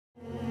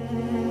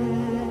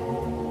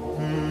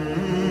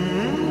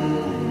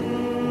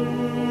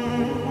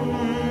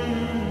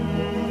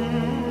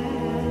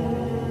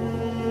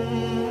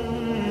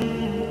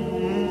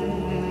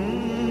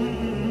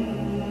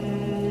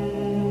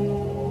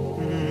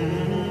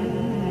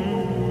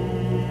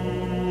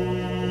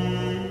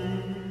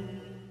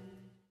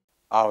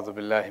أعوذ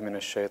بالله من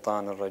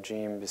الشيطان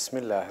الرجيم بسم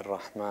الله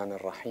الرحمن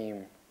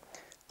الرحيم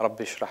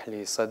رب اشرح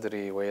لي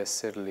صدري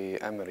ويسر لي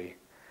أمري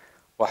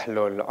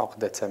واحلل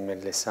عقدة من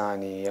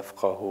لساني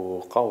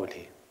يفقه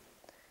قولي.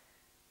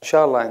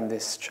 Inshallah, in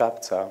this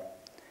chapter,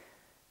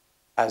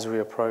 as we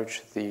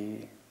approach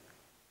the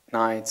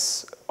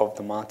nights of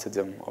the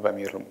martyrdom of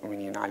Amir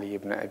al-Mu'mineen Ali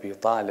ibn Abi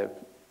Talib,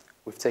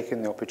 we've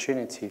taken the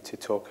opportunity to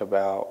talk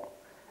about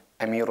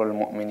Amir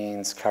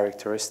al-Mu'mineen's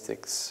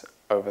characteristics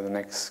over the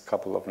next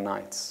couple of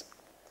nights.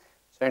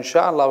 So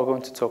inshallah, we're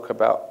going to talk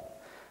about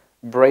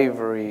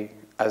bravery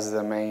as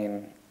the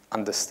main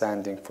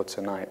understanding for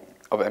tonight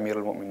of Amir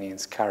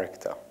al-Mu'mineen's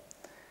character.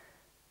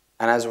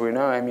 And as we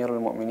know, Amir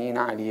al-Mu'mineen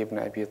Ali ibn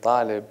Abi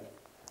Talib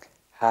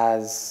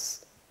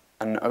has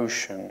an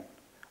ocean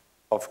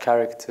of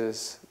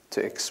characters to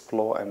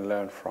explore and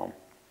learn from.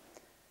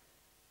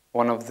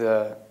 One of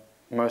the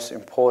most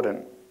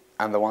important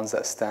and the ones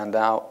that stand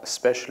out,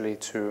 especially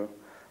to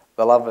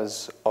the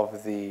lovers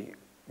of the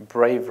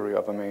bravery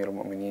of Amir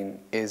al-Mu'mineen,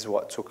 is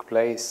what took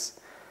place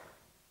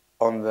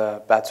on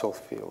the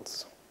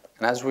battlefields.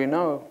 And as we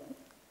know,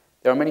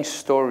 there are many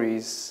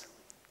stories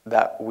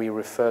that we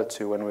refer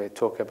to when we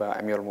talk about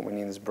Amir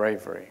al-Mu'mineen's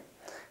bravery.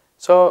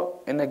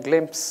 So in a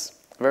glimpse,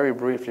 very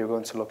briefly, we're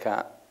going to look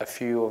at a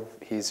few of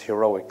his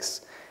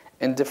heroics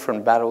in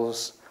different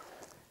battles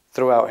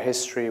throughout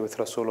history with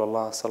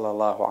Rasulullah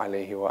sallallahu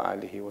alayhi wa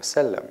alihi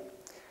wasallam.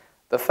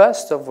 The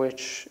first of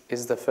which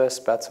is the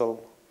first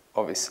battle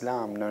of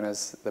Islam, known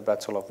as the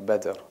Battle of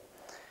Badr,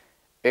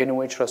 in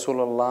which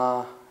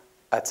Rasulullah,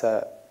 at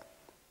an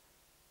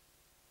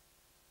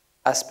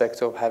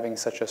aspect of having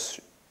such a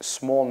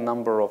small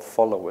number of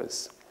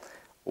followers,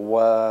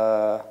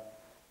 were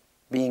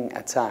being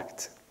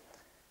attacked,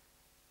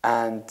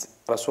 and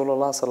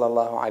Rasulullah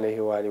sallallahu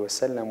alayhi wa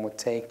sallam would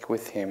take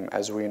with him,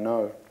 as we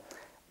know,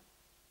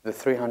 the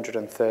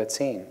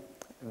 313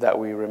 that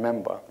we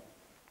remember.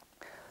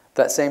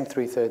 That same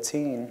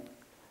 313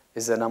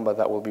 is the number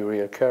that will be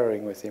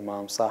reoccurring with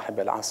Imam Sahib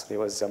al-Asri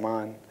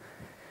wal-Zaman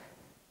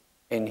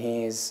in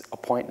his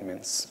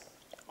appointments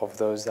of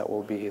those that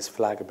will be his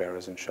flag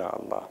bearers,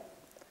 inshallah.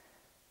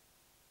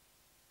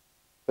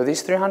 But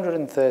these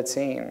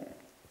 313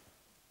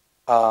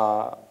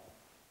 are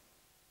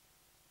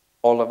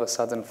all of a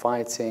sudden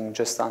fighting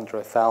just under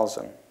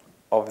 1,000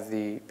 of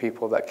the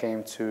people that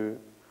came to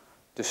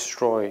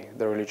destroy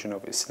the religion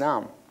of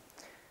Islam.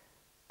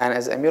 And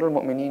as Amir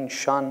al-Mu'mineen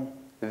shone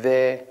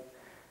there,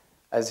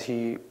 as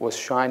he was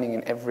shining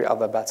in every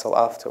other battle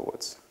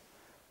afterwards,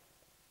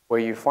 where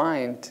you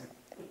find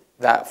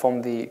that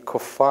from the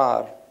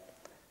kuffar,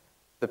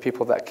 the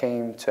people that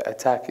came to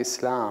attack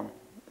Islam,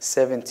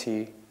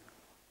 70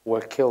 were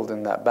killed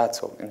in that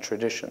battle in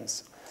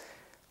traditions,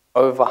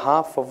 over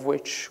half of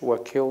which were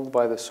killed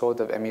by the sword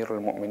of Amir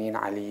al-Mu'mineen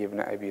Ali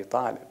ibn Abi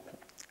Talib.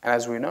 And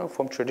as we know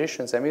from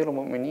traditions, Amir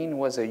al-Mu'mineen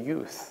was a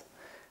youth,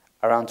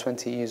 around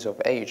 20 years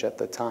of age at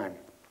the time.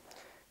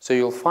 So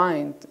you'll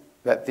find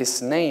that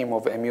this name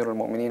of Amir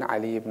al-Mu'mineen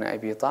Ali ibn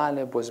Abi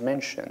Talib was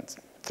mentioned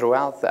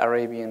throughout the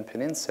Arabian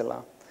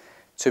Peninsula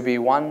to be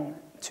one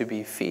to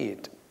be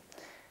feared.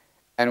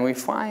 And we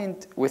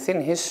find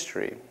within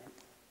history,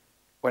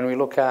 when we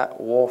look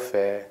at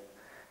warfare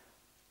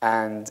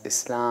and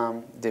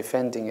Islam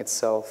defending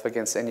itself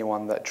against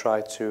anyone that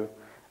tried to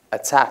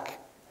attack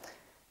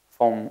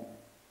from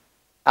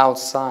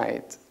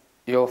outside,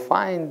 you'll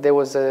find there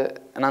was an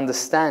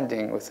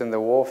understanding within the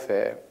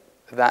warfare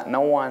that no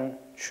one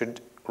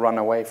should run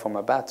away from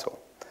a battle.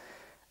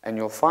 And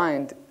you'll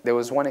find there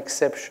was one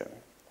exception,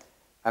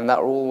 and that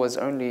rule was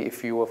only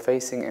if you were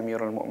facing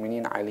Amir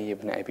al-Mu'mineen Ali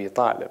ibn Abi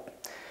Talib.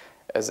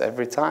 As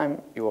every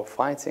time you are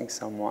fighting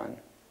someone,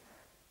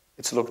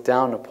 it's looked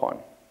down upon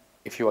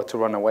if you are to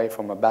run away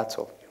from a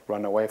battle,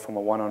 run away from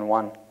a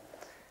one-on-one.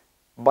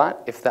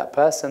 But if that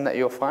person that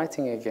you're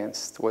fighting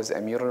against was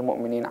Amir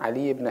al-Mu'mineen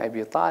Ali ibn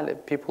Abi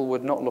Talib, people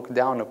would not look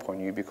down upon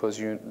you because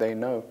they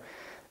know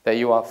that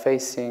you are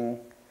facing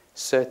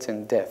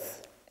certain death.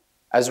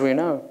 As we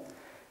know,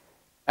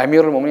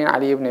 Amir al-Mu'mineen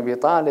Ali ibn Abi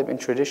Talib, in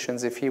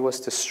traditions, if he was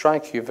to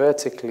strike you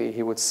vertically,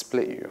 he would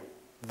split you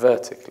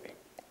vertically.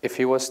 If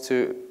he was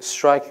to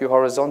strike you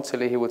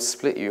horizontally, he would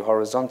split you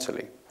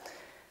horizontally.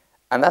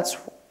 And that's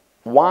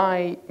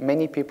why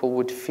many people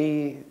would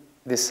fear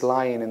this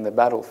lion in the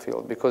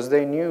battlefield, because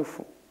they knew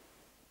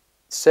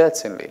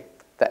certainly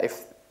that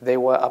if they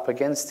were up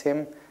against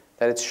him,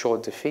 that it's sure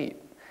defeat.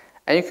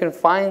 And you can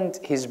find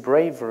his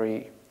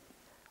bravery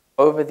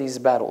over these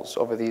battles,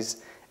 over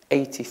these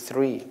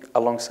 83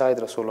 alongside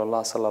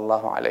Rasulullah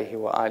sallallahu alayhi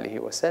wa alihi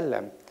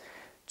wasallam,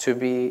 to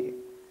be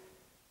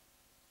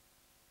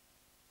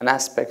an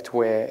aspect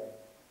where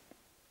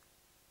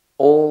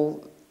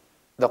all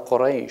the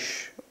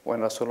Quraysh,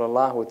 when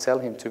Rasulullah would tell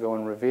him to go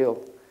and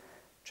reveal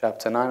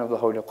chapter 9 of the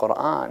Holy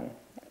Quran,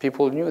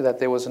 people knew that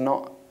there was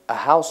not a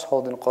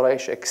household in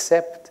Quraysh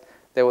except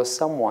there was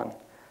someone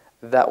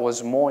that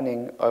was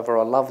mourning over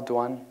a loved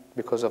one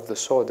because of the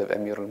sword of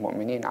Amir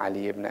al-Mu'mineen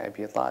Ali ibn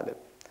Abi Talib.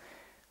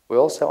 We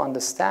also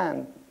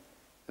understand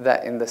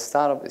that in the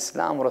start of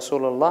Islam,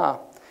 Rasulullah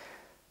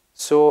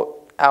saw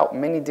out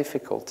many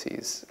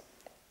difficulties,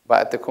 but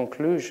at the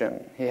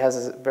conclusion, he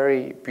has a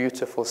very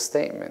beautiful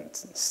statement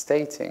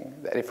stating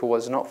that if it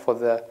was not for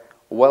the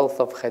wealth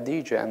of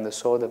Khadija and the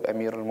sword of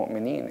Amir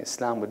al-Mu'mineen,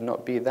 Islam would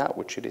not be that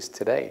which it is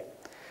today.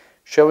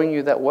 Showing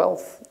you that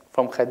wealth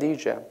from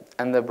Khadija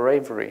and the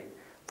bravery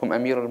from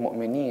Amir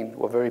al-Mu'mineen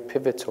were very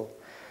pivotal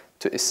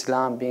to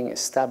Islam being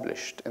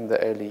established in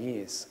the early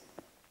years.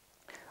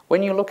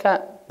 When you look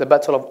at the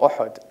Battle of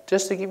Uhud,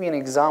 just to give you an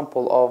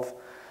example of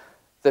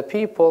the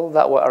people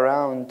that were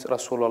around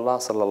Rasulullah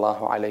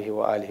sallallahu alayhi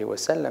wa alihi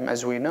wasallam,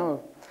 as we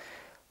know,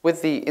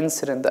 with the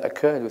incident that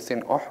occurred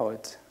within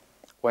Uhud,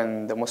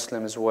 when the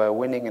Muslims were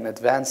winning and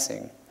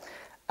advancing,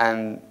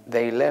 and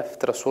they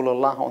left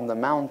Rasulullah on the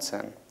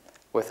mountain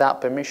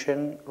without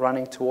permission,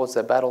 running towards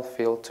the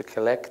battlefield to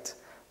collect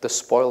the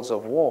spoils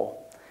of war.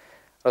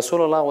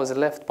 Rasulullah was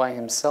left by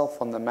himself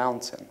on the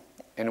mountain,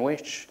 in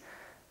which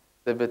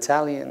the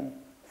battalion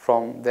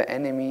from the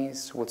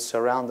enemies would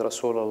surround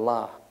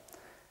Rasulullah,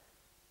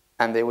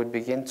 and they would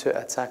begin to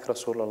attack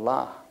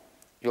Rasulullah.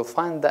 You'll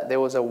find that there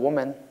was a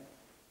woman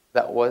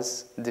that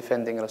was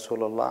defending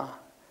Rasulullah,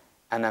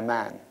 and a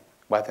man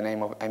by the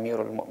name of Amir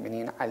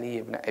al-Mu'mineen Ali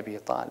ibn Abi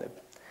Talib.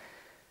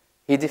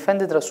 He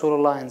defended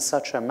Rasulullah in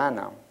such a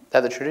manner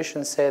that the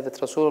traditions say that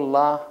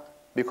Rasulullah,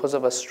 because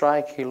of a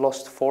strike, he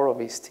lost 4 of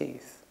his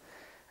teeth.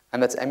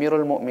 And that Amir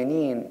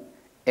al-Mu'mineen,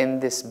 in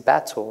this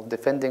battle,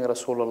 defending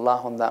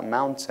Rasulullah on that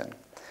mountain,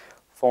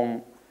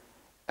 from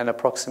an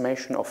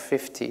approximation of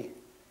 50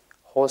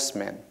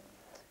 horsemen,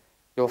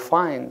 you'll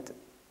find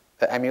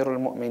that Amir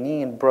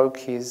al-Mu'mineen broke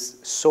his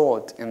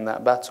sword in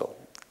that battle.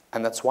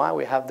 And that's why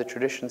we have the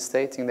tradition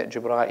stating that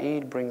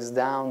Jibreel brings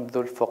down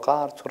Dhul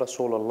Fuqar to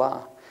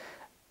Rasulullah,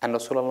 and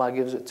Rasulullah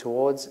gives it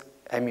towards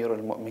Amir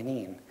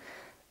al-Mu'mineen.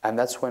 And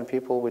that's when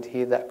people would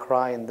hear that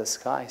cry in the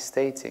sky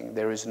stating,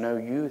 there is no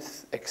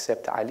youth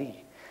except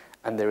Ali,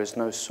 and there is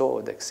no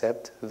sword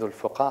except Dhul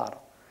Fuqar.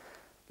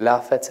 La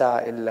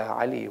fata illa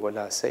Ali, wa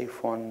la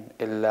sayfun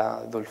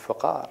illa Dhul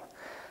Fuqar.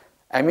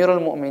 Amir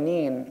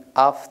al-Mu'mineen,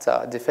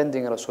 after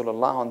defending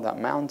Rasulullah on that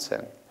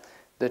mountain,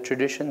 the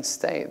traditions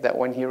state that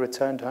when he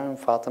returned home,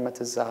 Fatima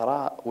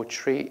al-Zahra would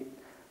treat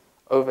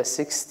over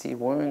 60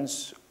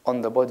 wounds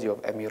on the body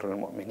of Amir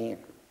al-Mu'mineen.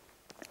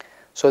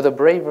 So the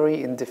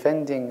bravery in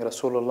defending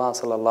Rasulullah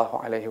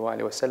sallallahu alayhi wa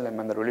sallam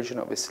and the religion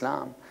of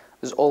Islam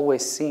is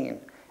always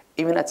seen,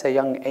 even at a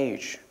young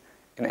age,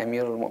 in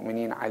Amir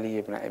al-Mu'mineen Ali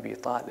ibn Abi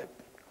Talib.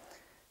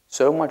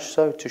 So much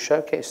so to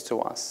showcase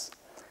to us,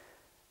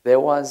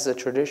 there was a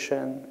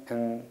tradition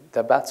in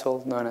the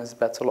battle known as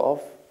Battle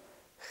of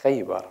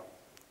Khaybar,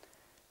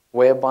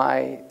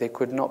 whereby they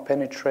could not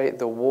penetrate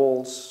the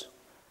walls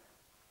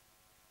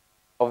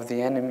of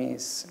the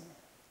enemies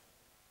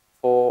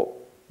for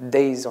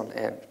days on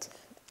end,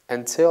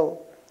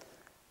 until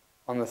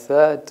on the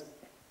 3rd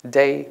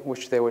day,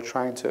 which they were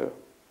trying to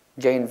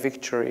gain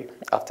victory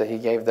after he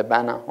gave the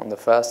banner on the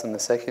 1st and the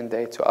 2nd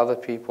day to other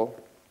people.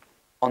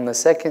 On the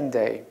 2nd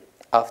day,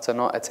 after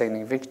not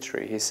attaining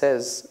victory, he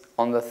says,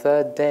 on the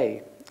 3rd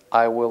day,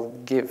 I will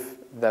give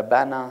the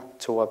banner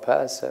to a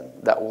person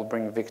that will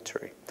bring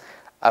victory.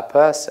 A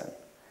person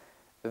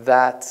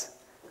that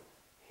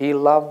he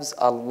loves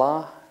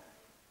Allah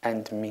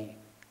and me,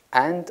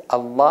 and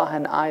Allah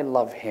and I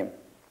love him.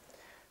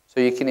 So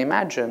you can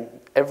imagine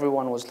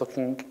everyone was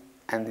looking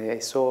and they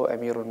saw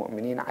Amir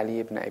al-Mu'mineen Ali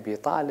ibn Abi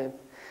Talib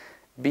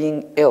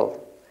being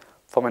ill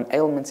from an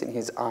ailment in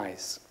his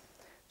eyes.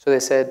 So they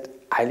said,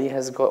 Ali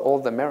has got all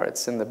the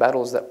merits in the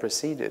battles that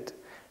preceded.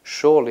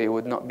 Surely it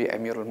would not be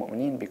Amir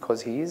al-Mu'mineen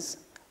because he is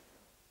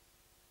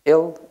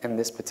ill in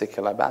this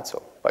particular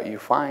battle. But you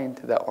find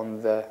that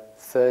on the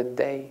 3rd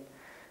day,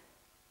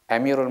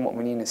 Amir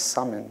al-Mu'mineen is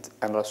summoned,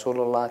 and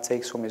Rasulullah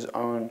takes from his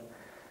own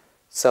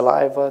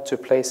saliva to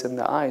place in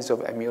the eyes of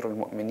Amir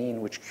al-Mu'mineen,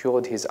 which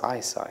cured his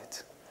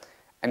eyesight.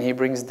 And he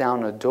brings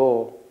down a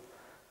door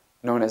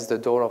known as the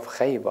door of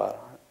Khaybar,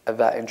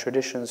 that in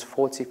traditions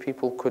 40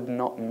 people could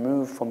not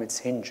move from its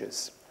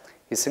hinges.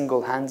 He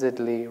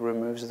single-handedly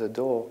removes the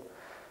door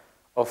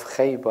of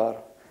Khaybar.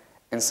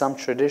 In some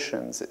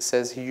traditions it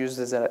says he used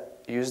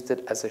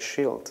it as a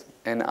shield.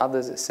 In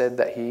others it said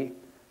that he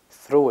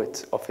threw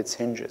it off its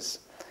hinges,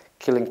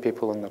 killing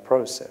people in the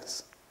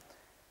process.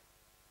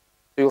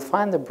 You'll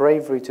find the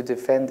bravery to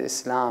defend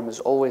Islam has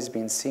always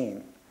been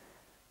seen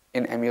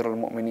in Amir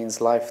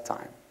al-Mu'mineen's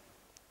lifetime.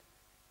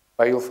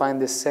 But you'll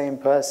find this same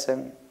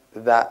person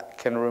that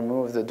can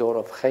remove the door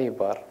of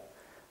Khaybar,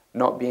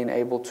 not being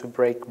able to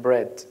break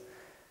bread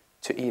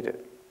to eat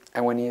it.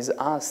 And when he is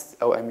asked,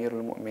 "O Amir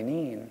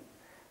al-Mu'mineen,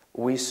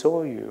 we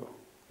saw you,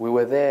 we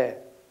were there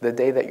the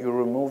day that you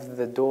removed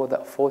the door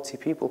that 40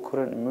 people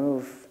couldn't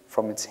move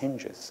from its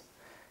hinges.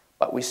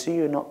 But we see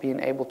you not being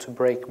able to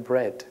break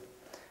bread."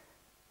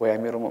 Where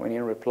Amir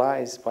al-Mu'mineen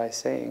replies by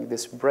saying,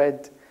 "This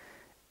bread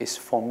is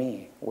for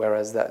me,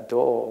 whereas that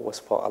door was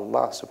for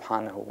Allah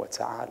subhanahu wa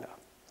ta'ala."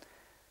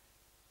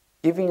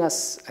 Giving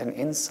us an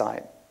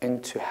insight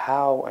into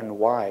how and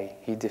why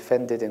he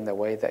defended in the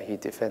way that he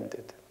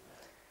defended.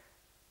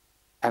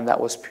 And that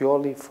was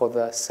purely for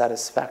the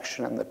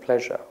satisfaction and the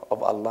pleasure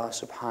of Allah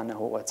subhanahu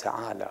wa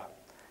ta'ala.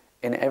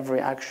 In every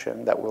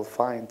action that we'll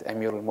find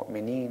Amir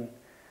al-Mu'mineen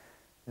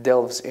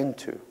delves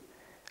into,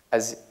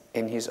 as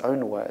in his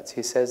own words,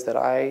 he says that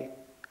I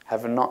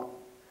have not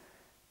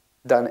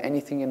done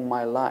anything in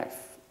my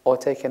life or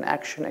taken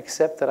action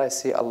except that I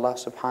see Allah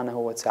subhanahu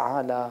wa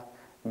ta'ala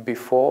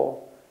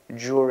before,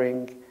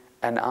 during,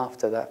 and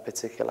after that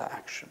particular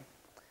action.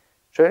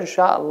 So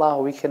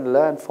inshallah we can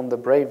learn from the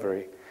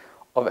bravery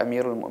of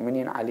Amir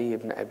al-Mu'mineen Ali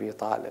ibn Abi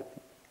Talib,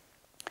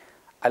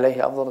 alayhi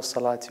afdal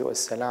salatu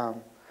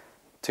wassalam,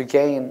 to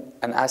gain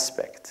an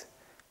aspect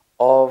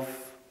of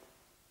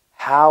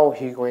how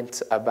he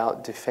went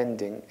about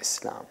defending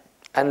Islam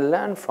and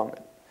learn from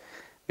it.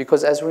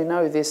 Because as we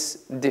know,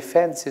 this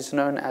defense is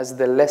known as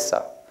the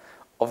lesser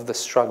of the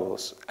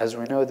struggles. As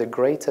we know, the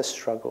greater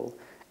struggle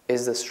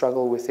is the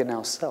struggle within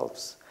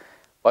ourselves.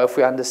 But if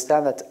we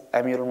understand that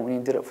Amir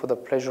al-Mu'mineen did it for the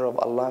pleasure of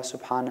Allah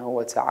subhanahu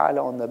wa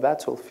ta'ala on the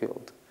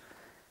battlefield,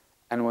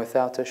 and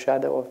without a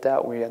shadow of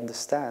doubt we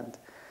understand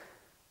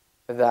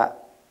that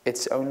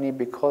it's only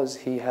because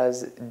he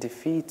has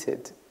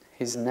defeated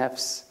his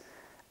nafs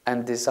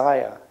and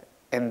desire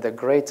in the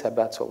greater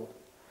battle,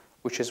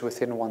 which is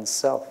within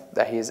oneself,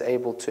 that he is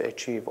able to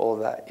achieve all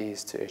that he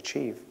is to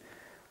achieve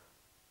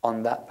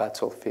on that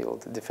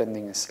battlefield,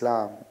 defending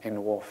Islam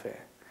in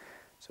warfare.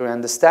 So we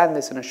understand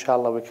this, and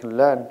inshallah we can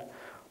learn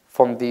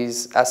from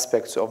these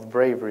aspects of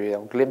bravery,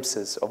 or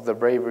glimpses of the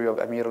bravery of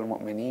Amir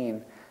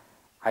al-Mu'mineen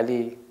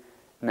Ali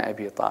ibn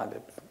Abi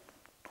Talib.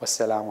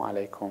 Wassalamu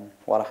alaikum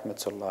wa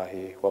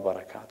rahmatullahi wa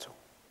barakatuh.